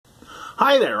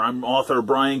Hi there, I'm author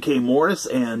Brian K. Morris,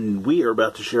 and we are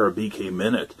about to share a BK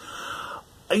Minute.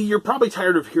 You're probably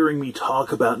tired of hearing me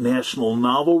talk about National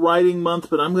Novel Writing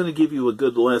Month, but I'm going to give you a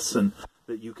good lesson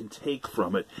that you can take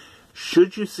from it.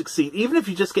 Should you succeed, even if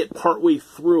you just get partway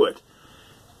through it,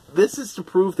 this is to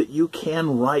prove that you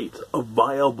can write a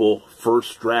viable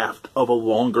first draft of a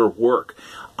longer work.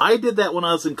 I did that when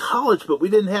I was in college, but we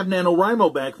didn't have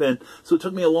NaNoWriMo back then, so it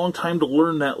took me a long time to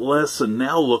learn that lesson.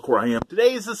 Now look where I am.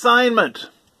 Today's assignment,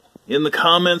 in the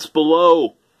comments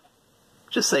below,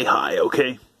 just say hi,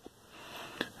 okay?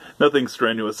 Nothing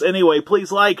strenuous. Anyway,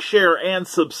 please like, share, and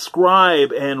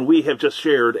subscribe, and we have just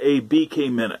shared a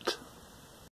BK Minute.